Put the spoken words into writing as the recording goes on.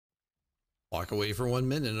Walk away for 1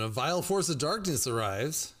 minute and a vile force of darkness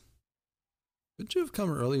arrives. Couldn't you have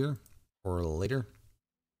come earlier or later?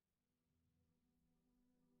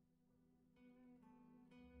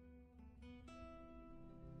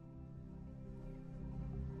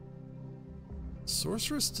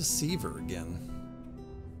 Sorcerous Deceiver again.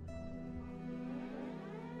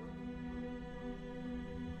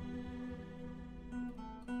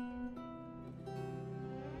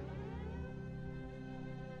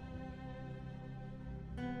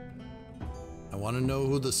 I want to know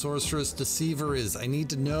who the Sorcerous Deceiver is. I need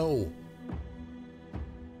to know.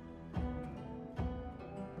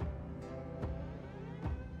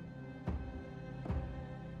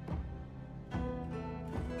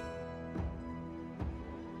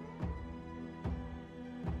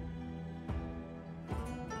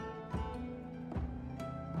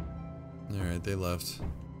 Alright, they left.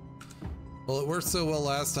 Well, it worked so well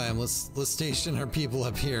last time. Let's station our people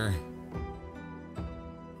up here.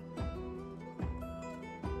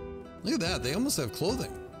 Look at that, they almost have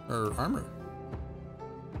clothing or armor.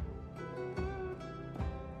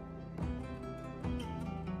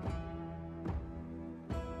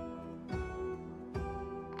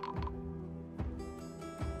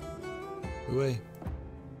 Away.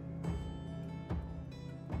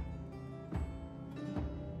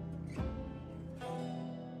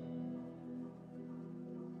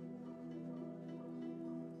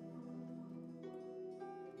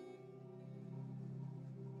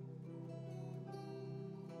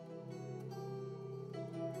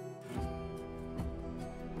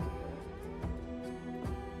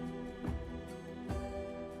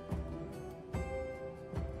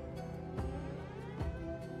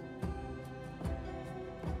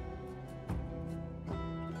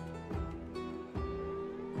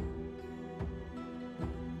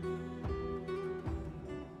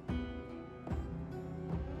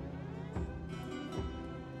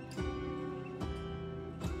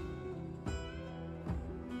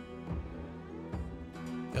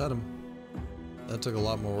 Got him. That took a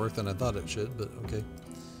lot more work than I thought it should, but okay.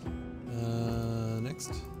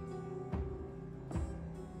 Next.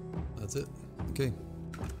 That's it. Okay.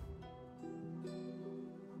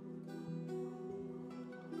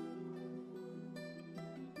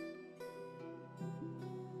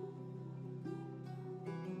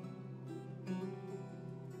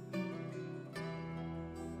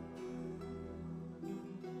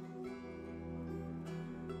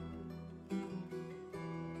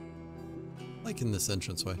 Like in this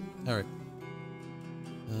entranceway. All right.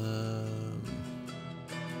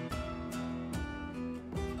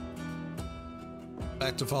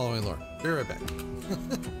 Back to following lore. Be right back.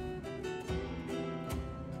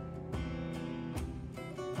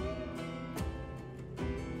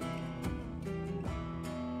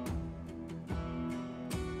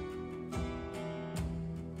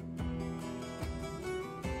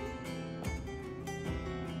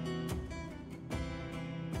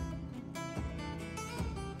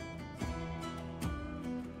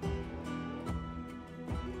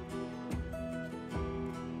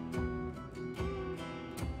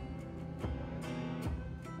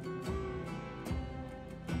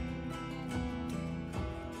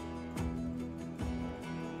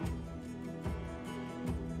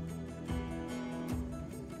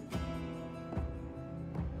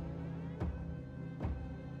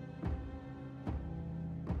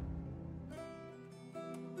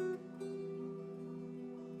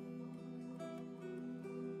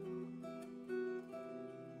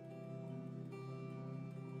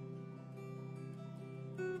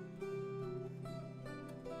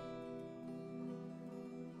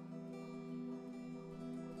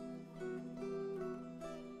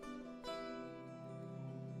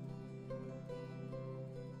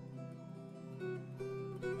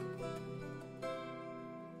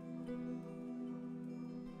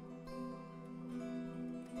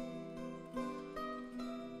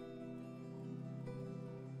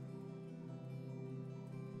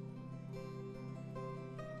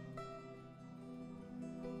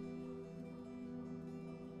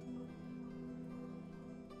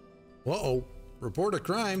 Uh-oh. Report a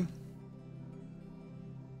crime.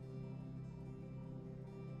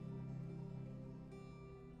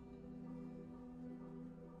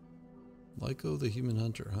 Lyco the human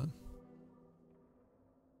hunter, huh?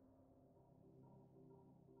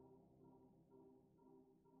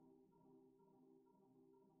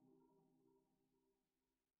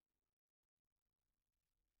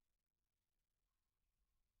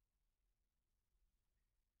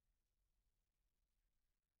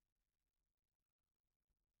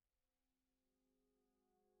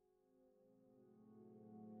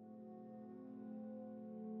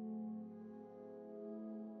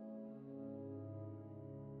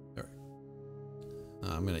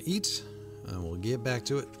 I'm gonna eat, and we'll get back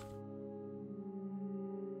to it.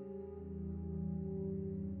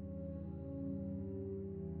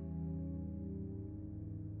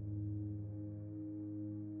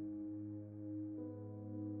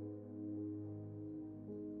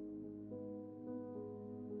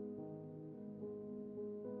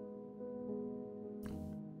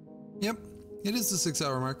 Yep, it is the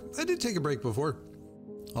 6-hour mark. I did take a break before.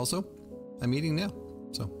 Also, I'm eating now,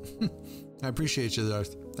 so I appreciate you,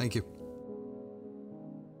 Darth. Thank you.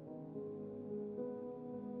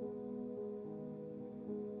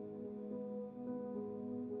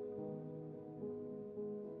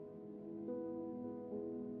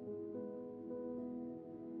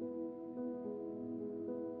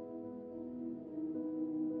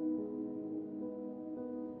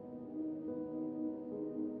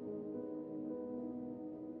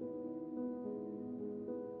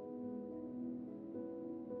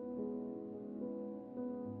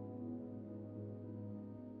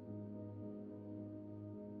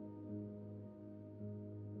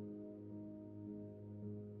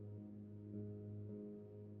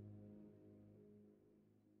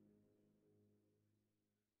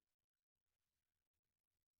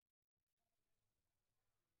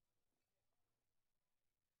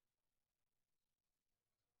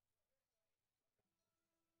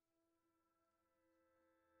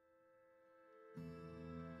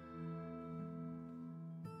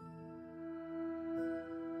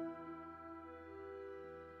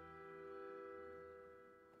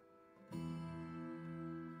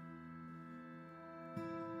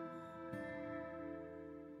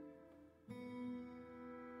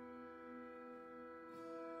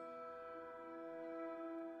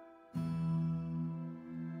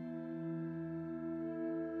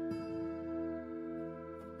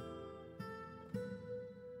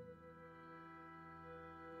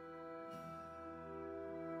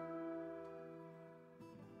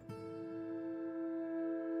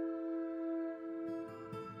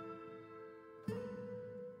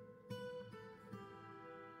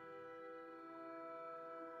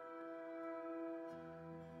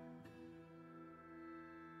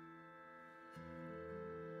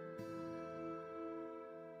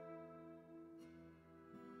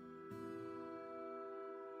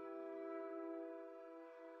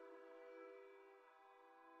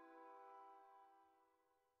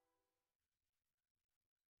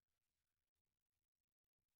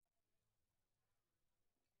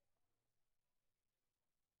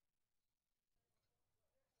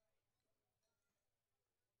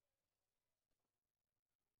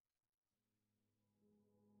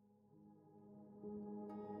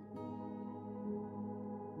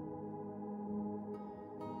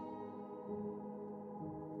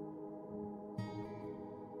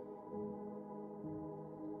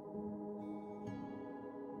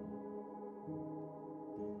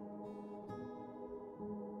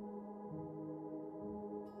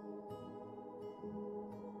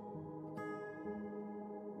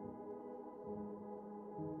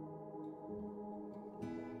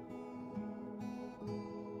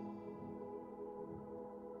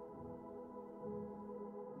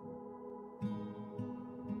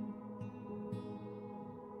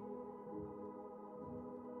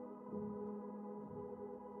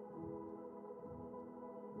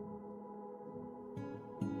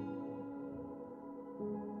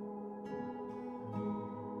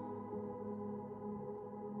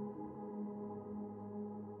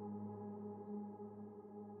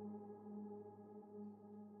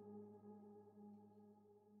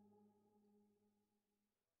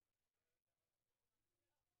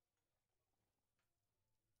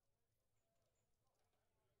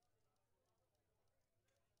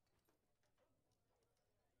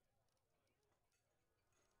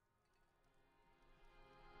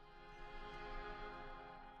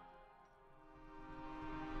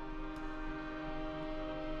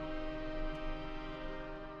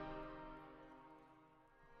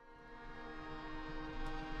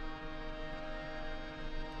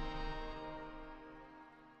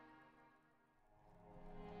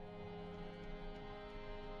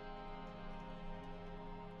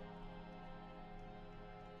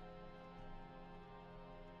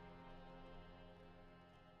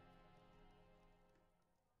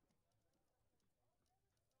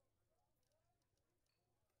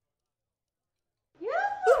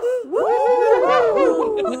 Woo!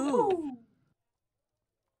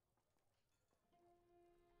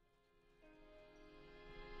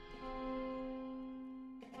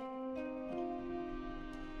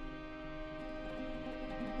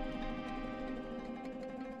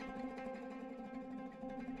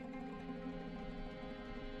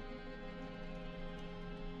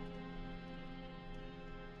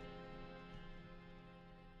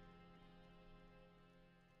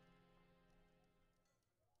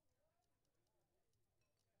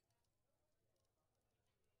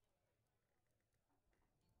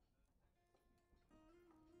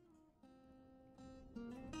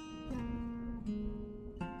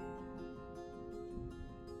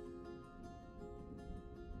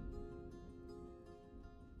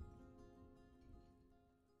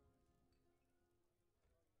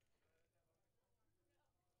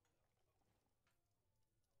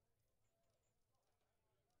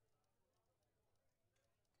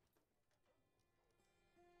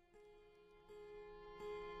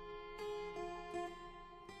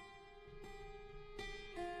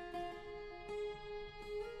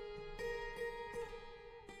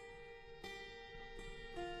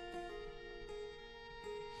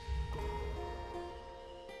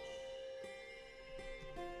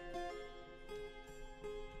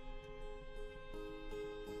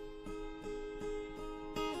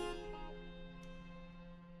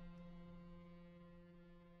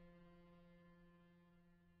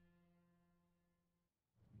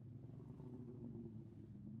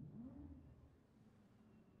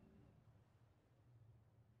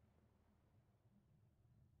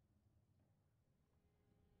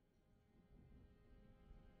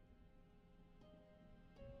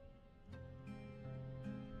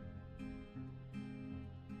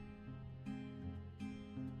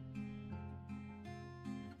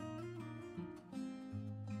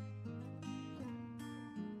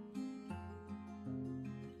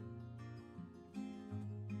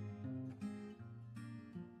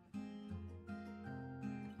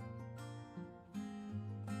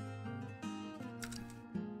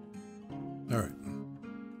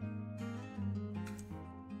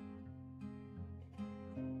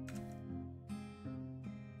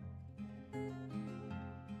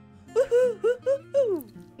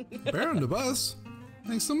 Baron the bus.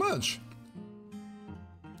 Thanks so much.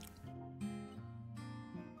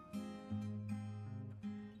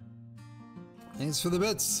 Thanks for the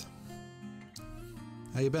bits.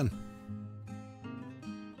 How you been?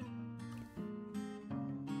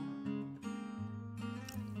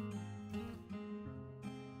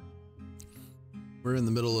 We're in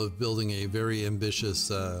the middle of building a very ambitious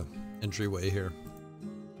entryway here.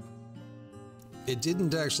 It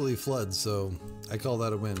didn't actually flood, so I call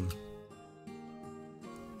that a win.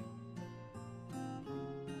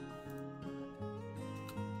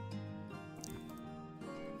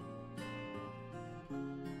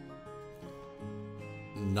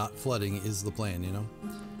 Not flooding is the plan, you know?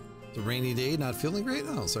 It's a rainy day, not feeling great?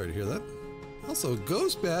 Oh, sorry to hear that. Also,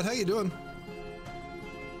 Ghostbat, how you doing?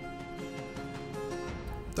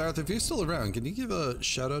 Darth, if you're still around, can you give a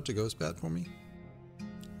shout out to Ghostbat for me?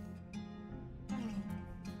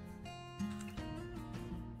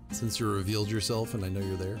 Since you revealed yourself and I know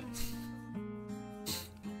you're there.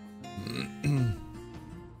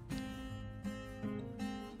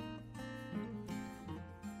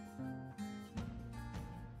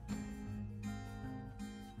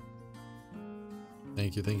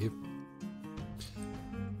 Thank you, thank you.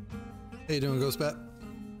 How you doing, Ghostbat?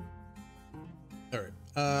 Alright,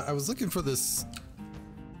 I was looking for this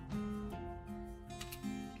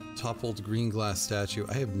toppled green glass statue.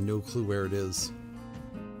 I have no clue where it is.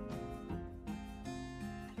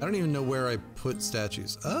 I don't even know where I put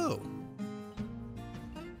statues. Oh!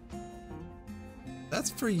 That's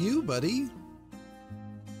for you, buddy!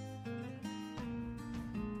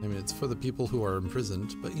 I mean, it's for the people who are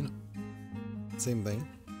imprisoned, but you know. Same thing.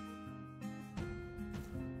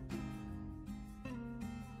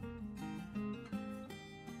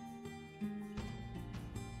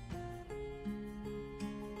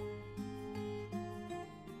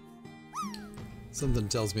 Something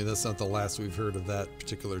tells me that's not the last we've heard of that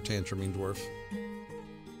particular tantruming dwarf.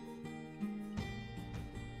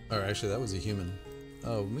 Oh, actually, that was a human.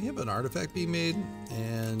 Oh, we have an artifact being made,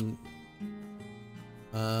 and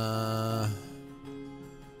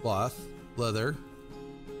cloth. Leather.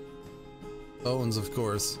 Bones, of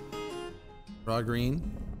course. Raw green.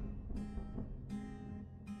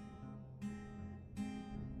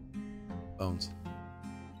 Bones.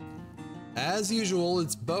 As usual,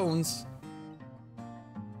 it's bones.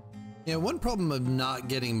 Yeah, one problem of not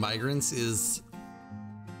getting migrants is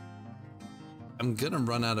I'm gonna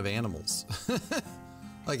run out of animals.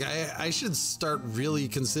 Like, I should start really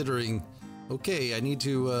considering, okay, I need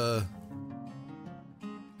to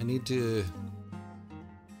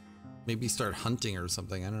maybe start hunting or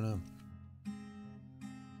something. I don't know.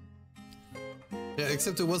 Yeah,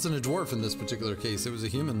 except it wasn't a dwarf in this particular case. It was a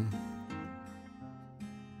human.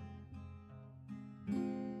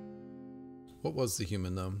 What was the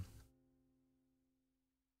human, though?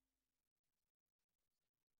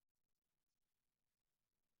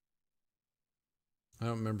 I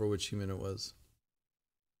don't remember which human it was.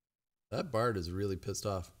 That bard is really pissed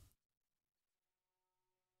off.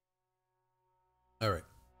 Alright.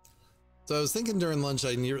 So I was thinking during lunch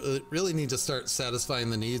I really need to start satisfying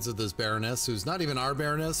the needs of this Baroness, who's not even our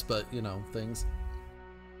Baroness, but, you know, things.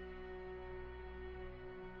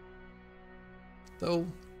 Though,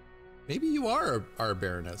 maybe you are our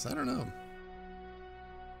Baroness, I don't know.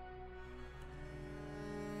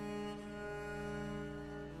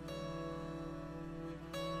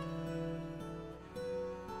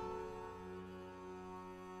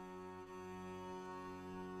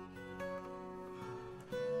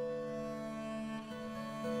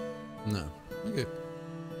 No. Okay.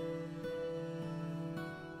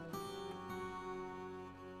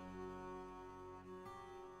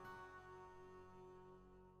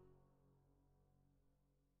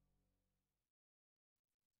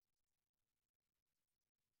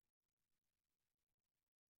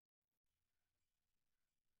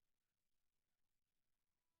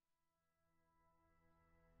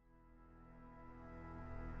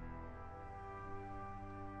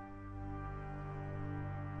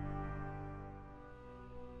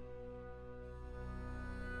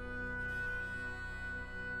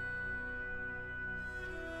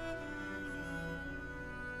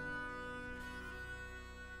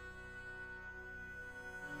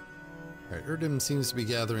 Alright, Erdim seems to be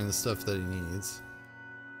gathering the stuff that he needs.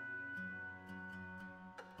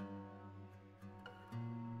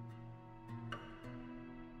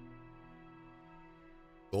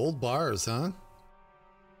 Gold bars, huh?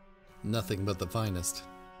 Nothing but the finest.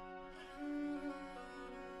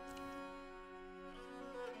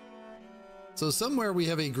 So somewhere we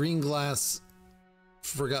have a green glass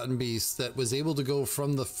forgotten beast that was able to go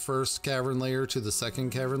from the first cavern layer to the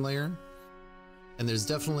second cavern layer. And there's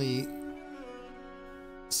definitely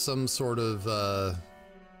some sort of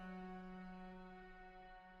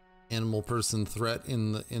animal person threat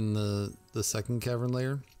in the second cavern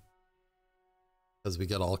layer, because we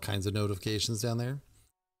got all kinds of notifications down there.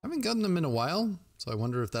 I haven't gotten them in a while, so I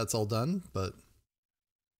wonder if that's all done, but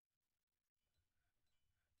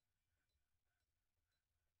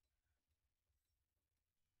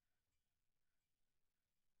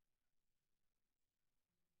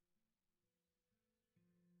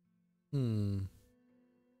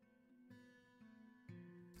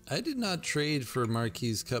I did not trade for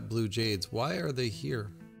Marquis cut blue jades. Why are they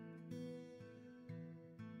here?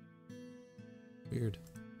 Weird.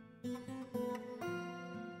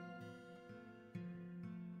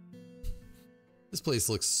 This place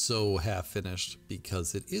looks so half finished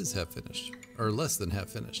because it is half finished, or less than half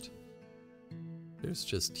finished. There's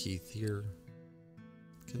just teeth here.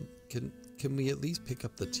 Can we at least pick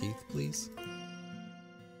up the teeth, please?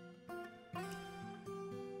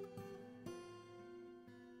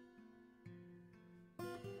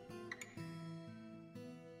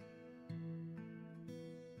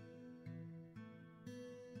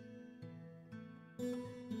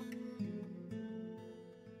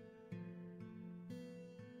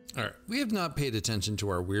 All right, we have not paid attention to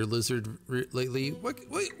our weird lizard lately. What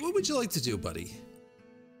would you like to do, buddy?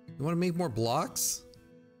 You want to make more blocks?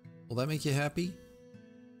 Will that make you happy?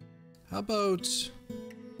 How about, you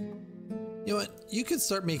know what? You could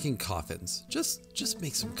start making coffins. Just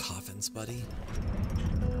make some coffins, buddy.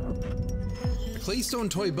 A claystone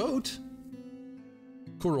toy boat.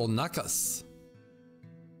 Kuronakas.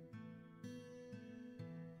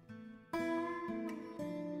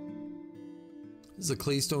 This is a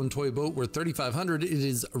claystone toy boat worth 3,500. It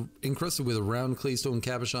is encrusted with round claystone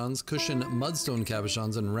cabochons, cushion mudstone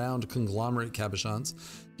cabochons, and round conglomerate cabochons,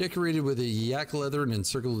 decorated with a yak leather and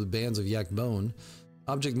encircled with bands of yak bone.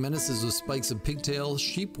 Object menaces with spikes of pigtail,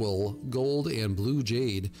 sheep wool, gold, and blue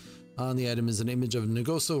jade. On the item is an image of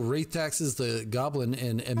Negoso, Wraith Taxes, the Goblin,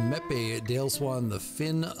 and Emepe, Daleswan, the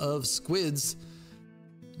Fin of Squids.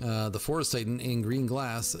 The Forest Titan in green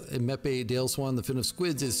glass. Emepe, Daleswan, the Fin of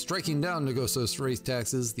Squids, is striking down Negoso's Wraith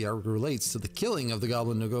Taxes. The artwork relates to the killing of the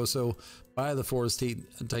Goblin Negoso by the Forest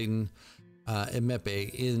Titan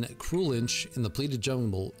Emepe in Cruelinch in the pleated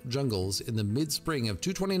jungles in the mid-spring of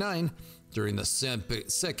 229 during the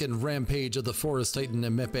second rampage of the Forest Titan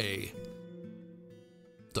Emepe.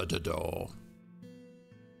 Da-da-da.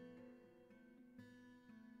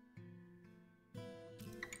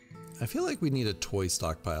 I feel like we need a toy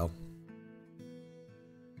stockpile.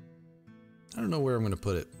 I don't know where I'm going to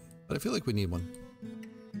put it, but I feel like we need one.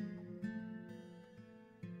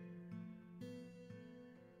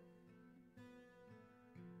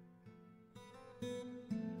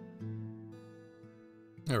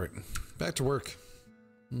 All right, back to work.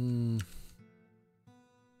 All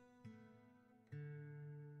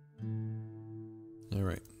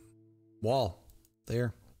right, wall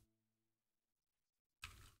there.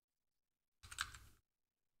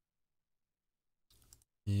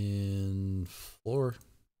 And floor.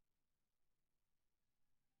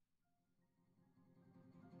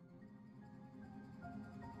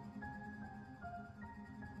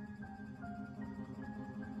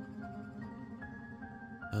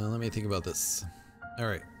 Let me think about this. All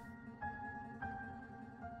right.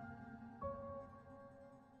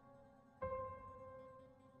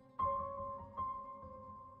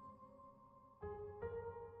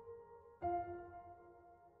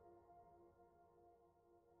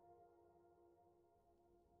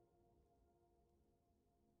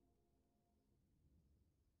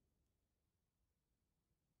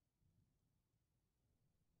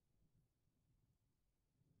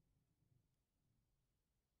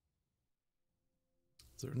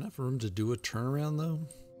 Is there enough room to do a turnaround though?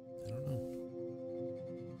 I don't know.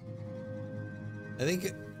 I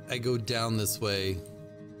think I go down this way.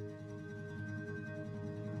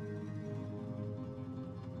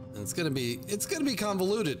 And it's gonna be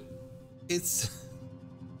convoluted. It's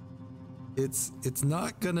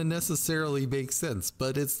not gonna necessarily make sense,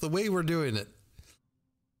 but it's the way we're doing it.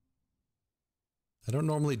 I don't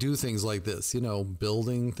normally do things like this, you know,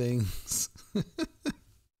 building things.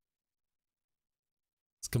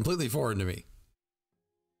 Completely foreign to me.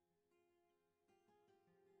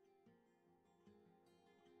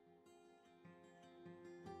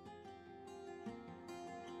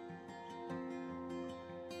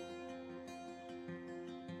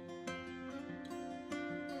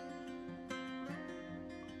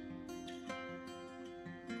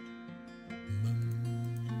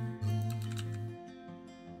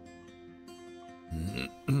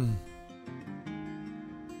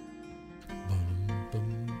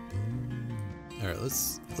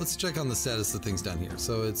 let's check on the status of things down here.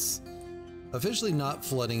 So it's officially not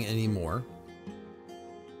flooding anymore.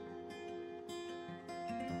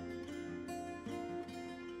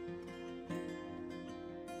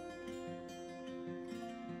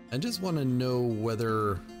 I just want to know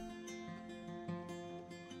whether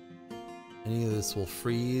any of this will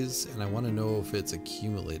freeze, and I want to know if it's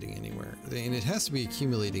accumulating anywhere. And it has to be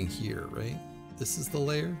accumulating here, right? This is the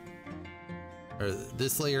layer? Or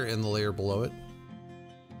this layer and the layer below it.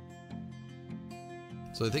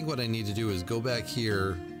 So I think what I need to do is go back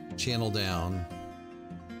here, channel down.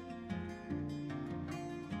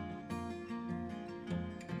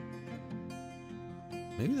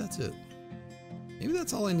 Maybe that's it. Maybe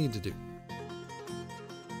that's all I need to do.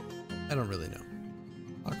 I don't really know.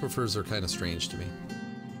 Aquifers are kind of strange to me.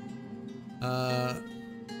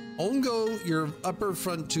 Ongo, your upper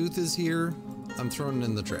front tooth is here. I'm throwing it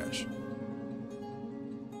in the trash.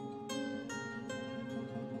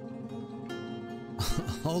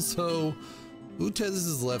 Also,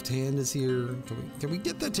 Utez's left hand is here. Can we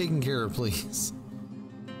get that taken care of, please?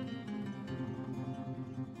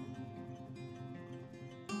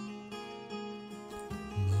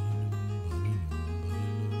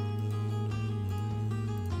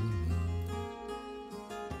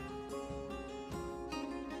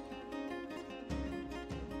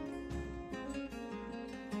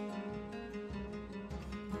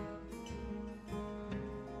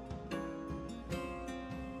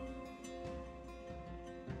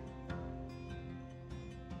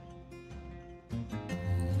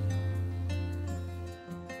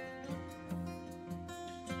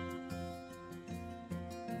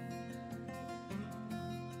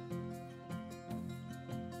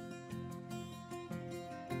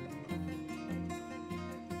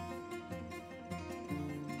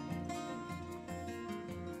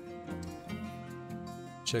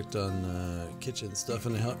 Checked on kitchen stuff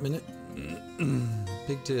in a hot minute.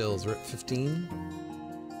 Pigtails, we're at 15.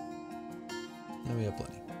 Now we have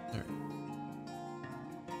plenty. All right.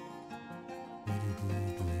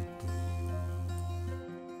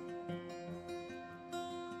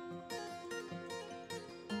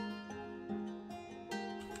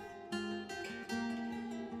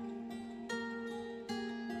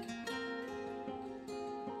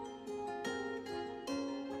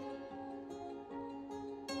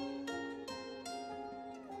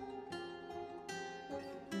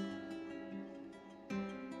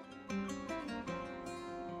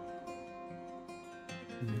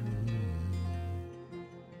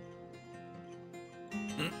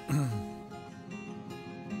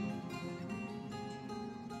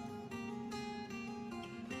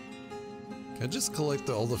 Can I just collect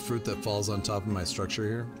all the fruit that falls on top of my structure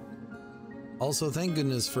here? Also, thank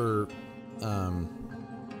goodness for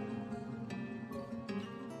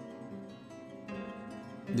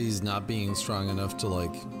these not being strong enough to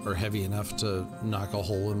like, or heavy enough to knock a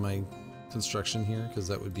hole in my construction here, because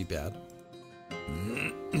that would be bad.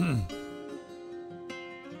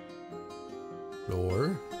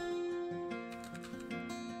 Door.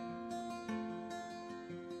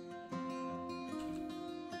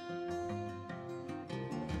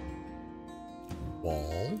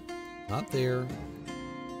 Wall. Not there.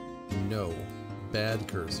 No. Bad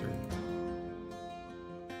cursor.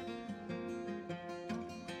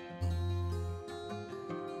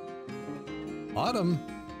 Autumn?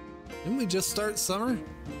 Didn't we just start summer?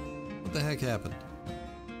 What the heck happened?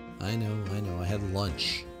 I know. I had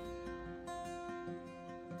lunch.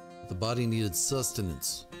 The body needed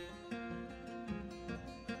sustenance.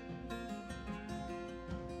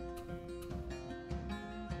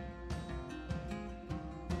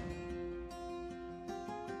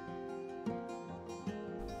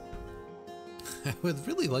 I would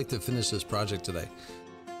really like to finish this project today.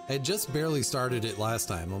 I had just barely started it last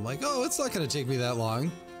time. I'm like, oh, it's not going to take me that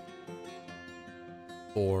long.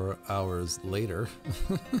 4 hours later.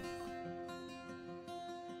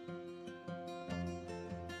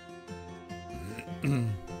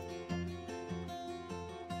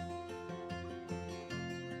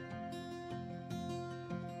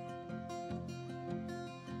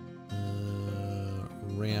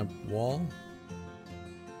 Ramp wall.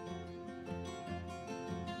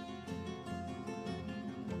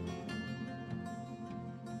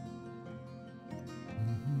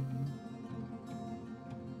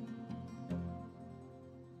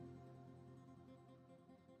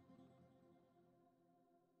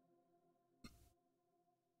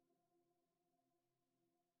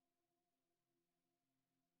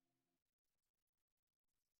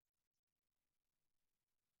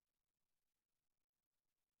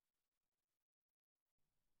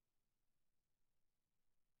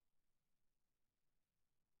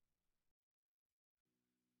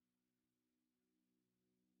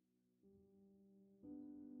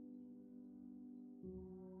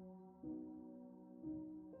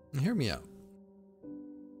 hear me out.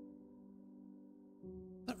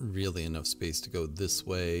 Not really enough space to go this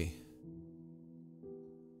way.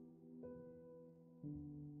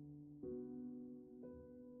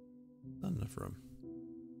 Not enough room.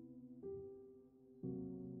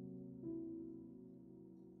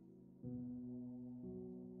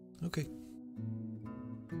 Okay.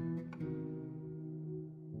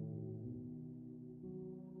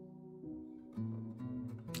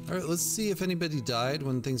 All right, let's see if anybody died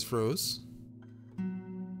when things froze.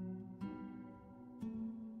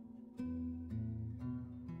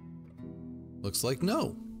 Looks like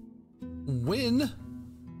no. Win.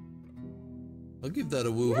 I'll give that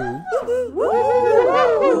a woohoo.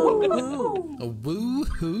 A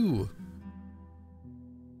woohoo.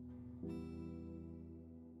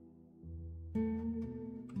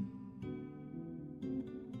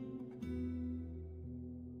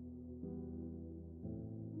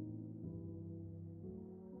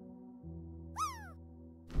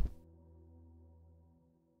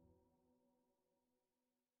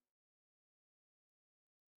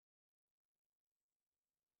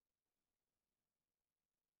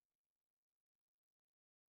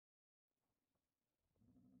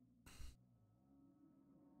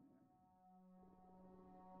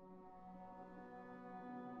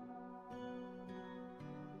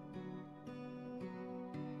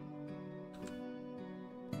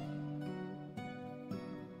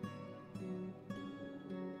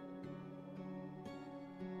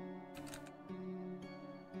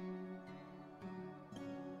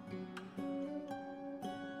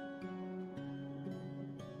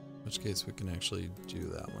 In which case we can actually do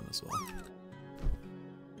that one as well.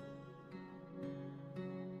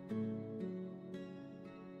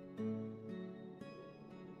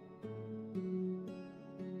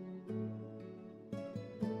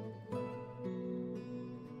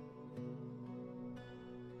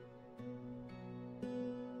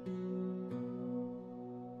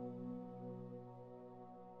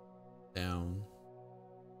 Down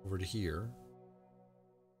over to here.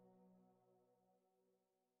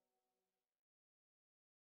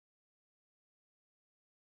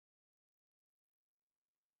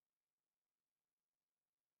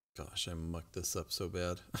 Gosh, I mucked this up so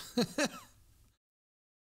bad.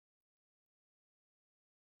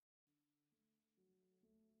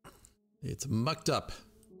 It's mucked up.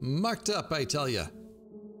 Mucked up, I tell ya.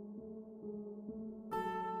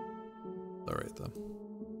 All right, though.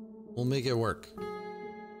 We'll make it work.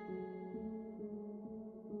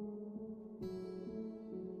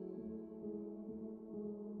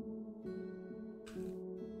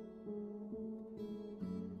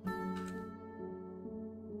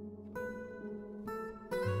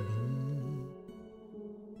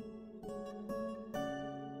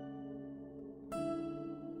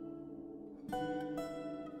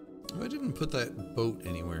 I didn't put that boat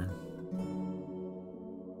anywhere.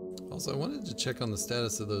 Also, I wanted to check on the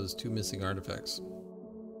status of those two missing artifacts.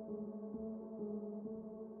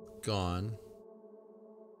 Gone.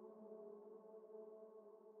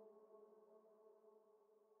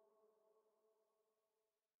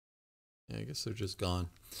 Yeah, I guess they're just gone.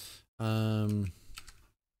 Yeah,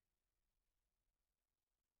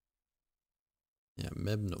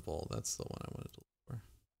 Mebnival, that's the one I wanted to look for.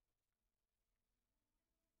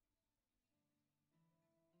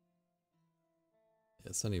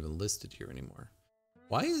 It's not even listed here anymore.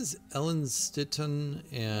 Why is Ellenstitton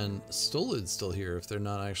and Stolid still here if they're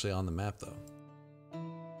not actually on the map, though?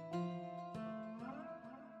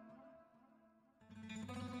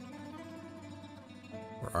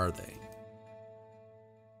 Or are they?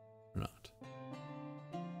 Or not?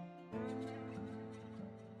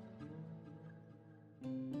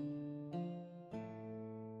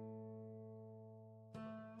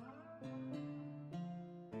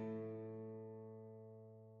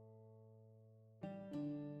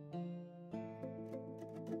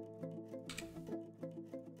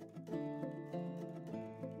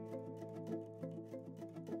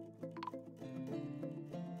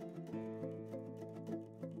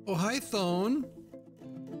 Oh, hi, Thone.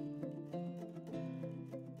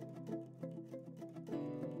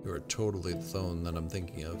 You are totally the Thone that I'm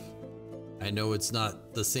thinking of. I know it's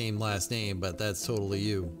not the same last name, but that's totally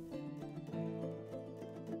you.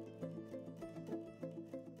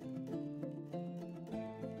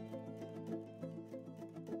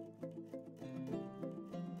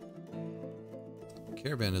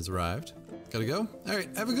 Caravan has arrived. Gotta go? Alright,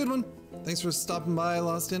 have a good one. Thanks for stopping by,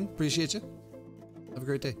 Lost In. Appreciate you. Have a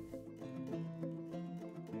great day.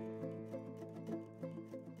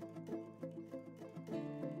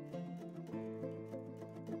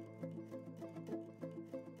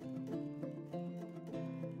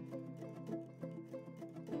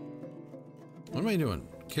 What am I doing?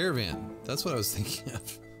 Caravan. That's what I was thinking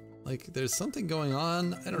of. Like, there's something going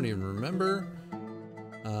on. I don't even remember.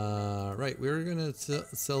 Right, we were gonna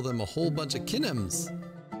sell them a whole bunch of kinims.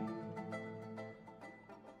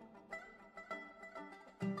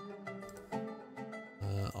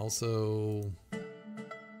 Also,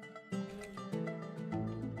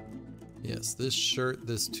 yes, this shirt,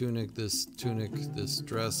 this tunic, this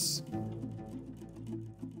dress,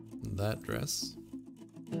 that dress,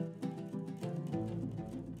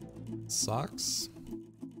 socks,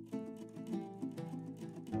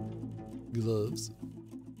 gloves.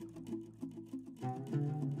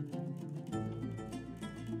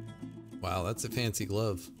 Wow, that's a fancy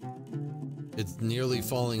glove. It's nearly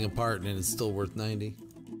falling apart and it's still worth 90.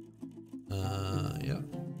 Yeah,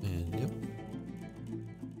 and yep.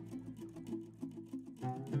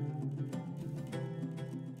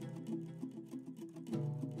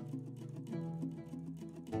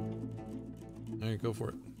 All right, go for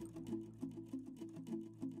it.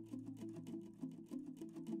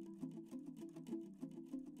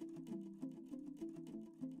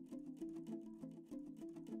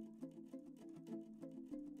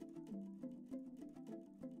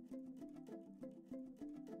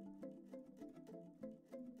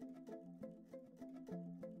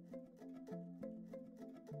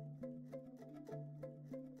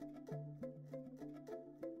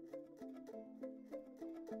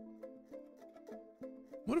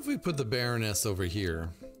 What if we put the Baroness over here?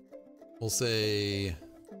 We'll say...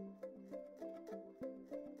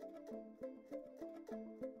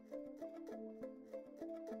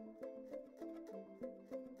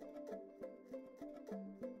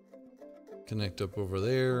 connect up over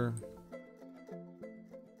there.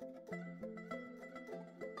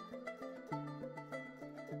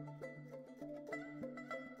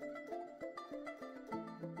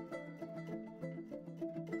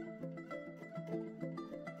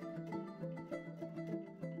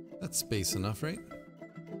 That's space enough, right?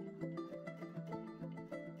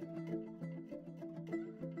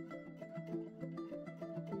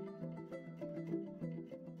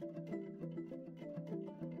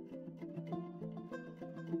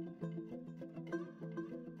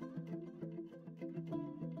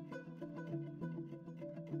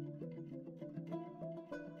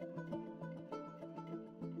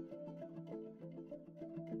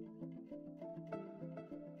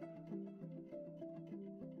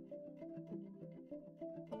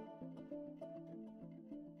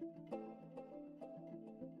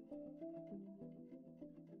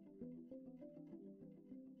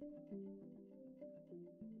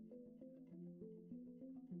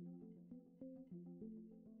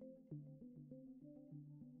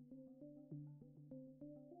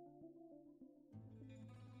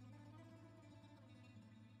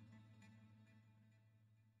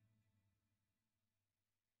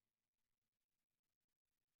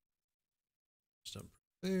 Jump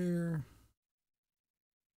there.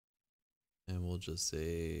 And we'll just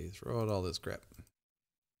say, throw out all this crap.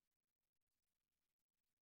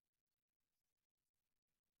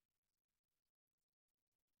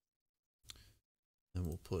 And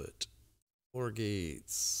we'll put 4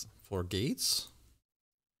 gates. 4 gates?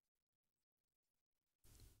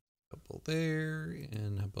 Couple there,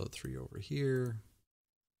 and how about 3 over here?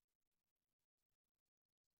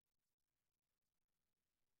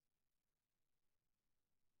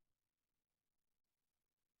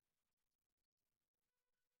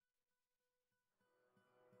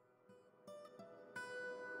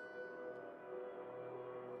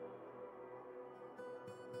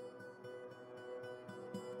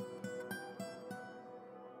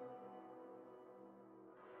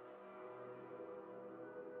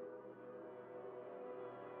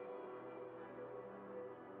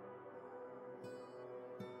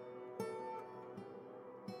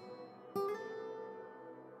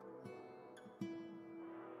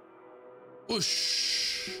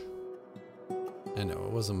 Whoosh! I know,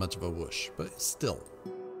 it wasn't much of a whoosh, but still.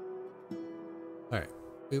 Alright,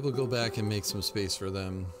 we will go back and make some space for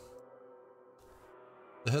them.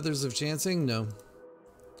 The Heathers of Chancing? No.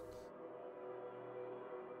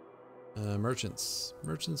 Merchants.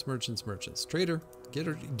 Merchants. Trader,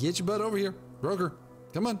 get your butt over here. Broker,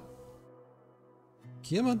 come on.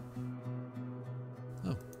 Come on.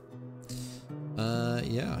 Oh.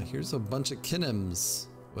 Yeah, here's a bunch of kinims.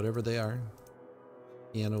 Whatever they are.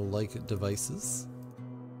 Piano-like devices.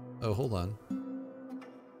 Oh, hold on.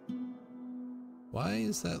 Why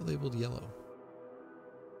is that labeled yellow?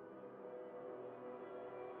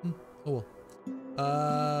 Oh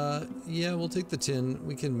well. Yeah, we'll take the tin.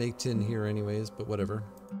 We can make tin here anyways, but whatever.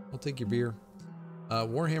 I'll take your beer.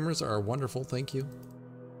 Warhammers are wonderful, thank you.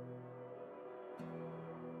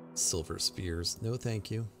 Silver spheres. No,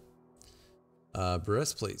 thank you.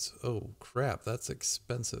 Breastplates. Oh, crap. That's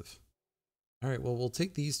expensive. All right. Well, we'll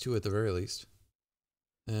take these two at the very least.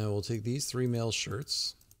 We'll take these 3 male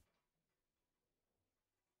shirts.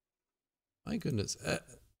 My goodness.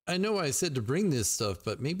 I know I said to bring this stuff,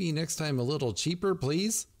 but maybe next time a little cheaper,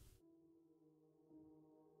 please.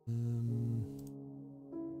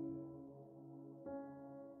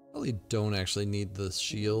 Probably don't actually need the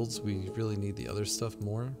shields. We really need the other stuff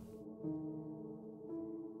more.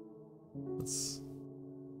 Let's...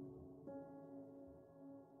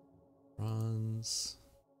 Bronze.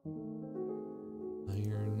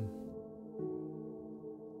 Iron.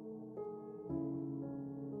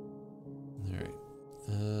 Alright.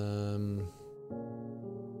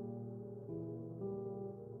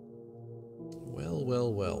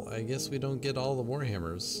 Well. I guess we don't get all the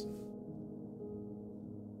warhammers.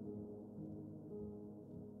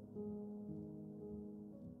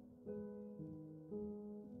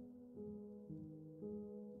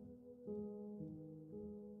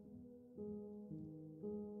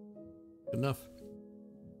 Good enough.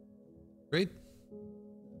 Great.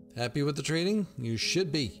 Happy with the trading? You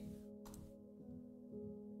should be.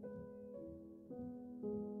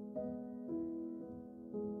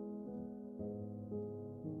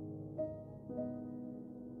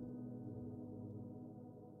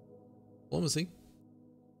 Diplomacy.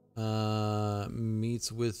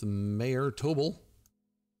 Meets with Mayor Tobel.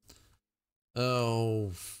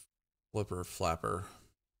 Oh, flipper flapper.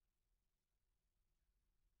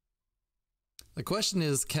 The question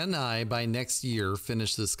is, can I, by next year,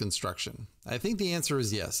 finish this construction? I think the answer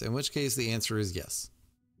is yes, in which case the answer is yes.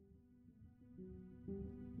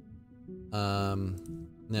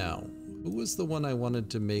 Now, who was the one I wanted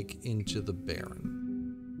to make into the Baron?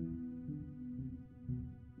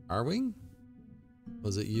 Arwing?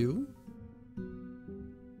 Was it you?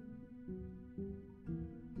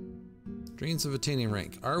 Dreams of attaining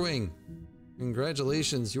rank. Arwing,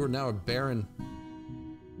 congratulations, you are now a Baron.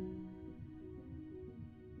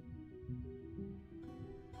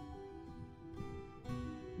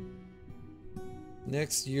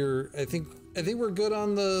 Next year, I think we're good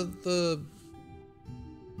on the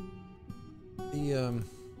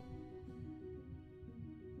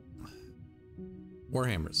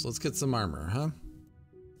warhammers. Let's get some armor, huh?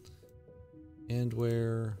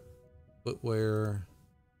 Handwear, footwear,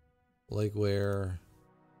 legwear.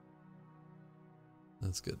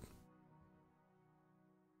 That's good.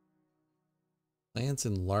 Plants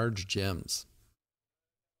and large gems.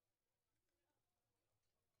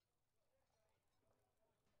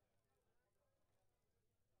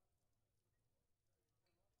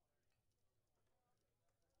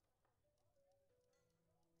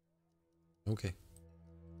 Okay.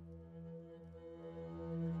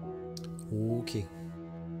 Okay.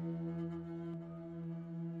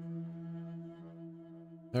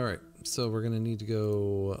 All right, so we're gonna need to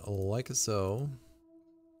go like so.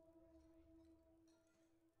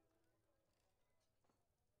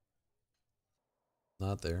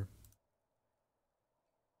 Not there.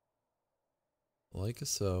 Like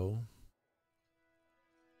so.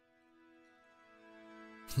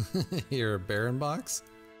 Here, a Baron box.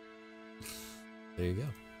 There you go.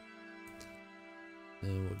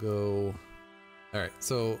 And we'll go. All right,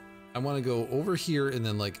 so I want to go over here and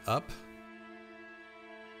then like up.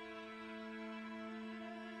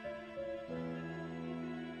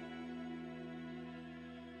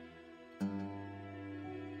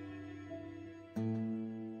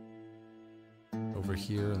 Over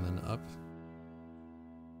here and then up.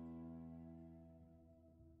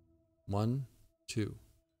 1, 2.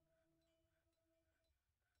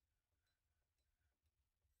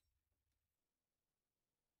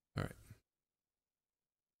 All right.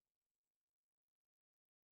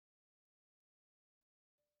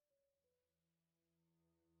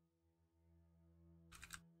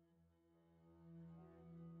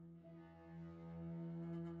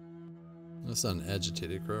 That's not an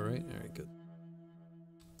agitated crow, right? All right, good.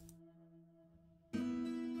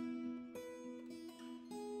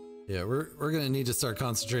 Yeah, we're gonna need to start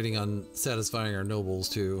concentrating on satisfying our nobles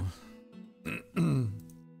too.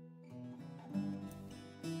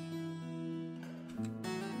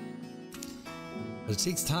 But it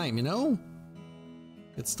takes time, you know?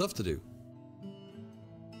 It's stuff to do.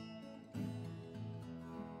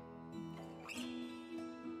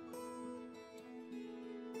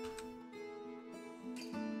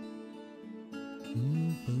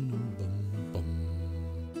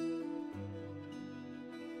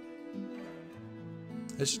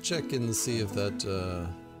 I should check in to see if that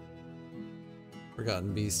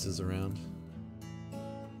Forgotten Beast is around.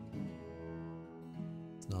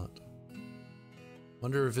 It's not.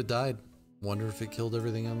 Wonder if it died. Wonder if it killed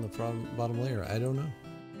everything on the bottom layer. I don't know.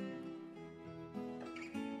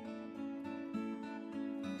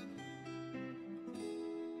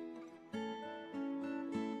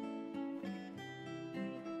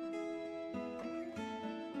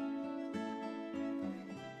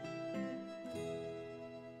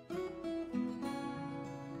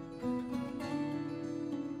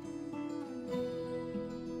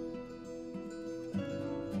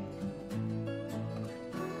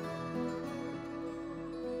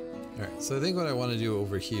 Alright, so I think what I want to do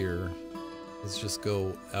over here is just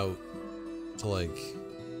go out to like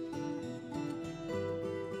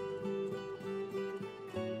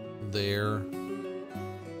there. And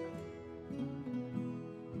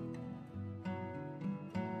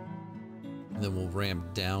then we'll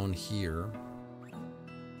ramp down here.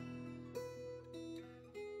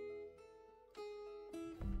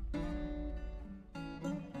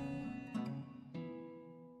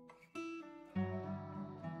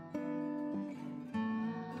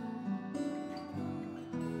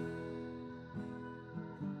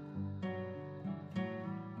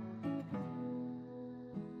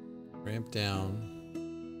 Ramp down.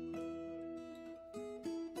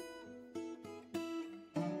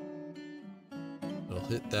 It'll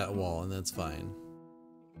hit that wall and that's fine.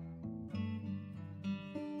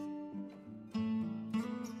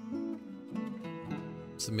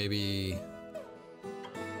 So maybe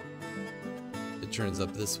it turns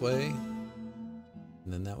up this way and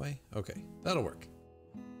then that way. Okay, that'll work.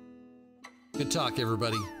 Good talk,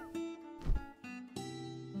 everybody.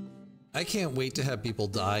 I can't wait to have people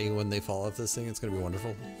die when they fall off this thing. It's gonna be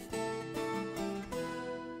wonderful.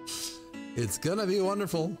 It's gonna be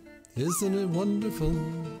wonderful. Isn't it wonderful?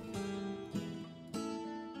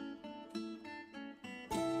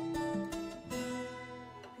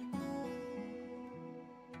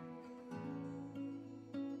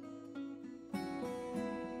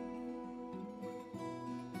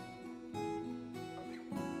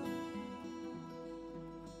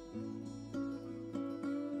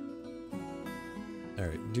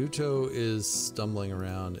 Alright, Duto is stumbling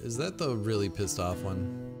around. Is that the really pissed off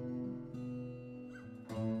one?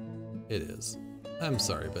 It is. I'm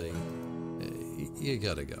sorry, buddy. You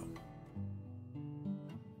gotta go.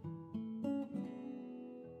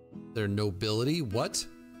 Their nobility? What?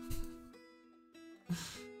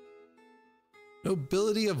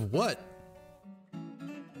 Nobility of what?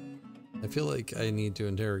 I feel like I need to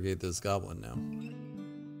interrogate this goblin now.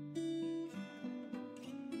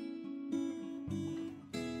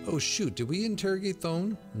 Oh shoot, did we interrogate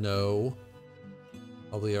Thone? No.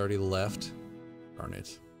 Probably already left. Darn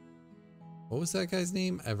it. What was that guy's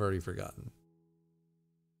name? I've already forgotten.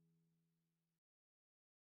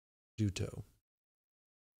 Duto.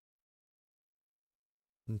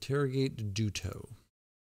 Interrogate Duto.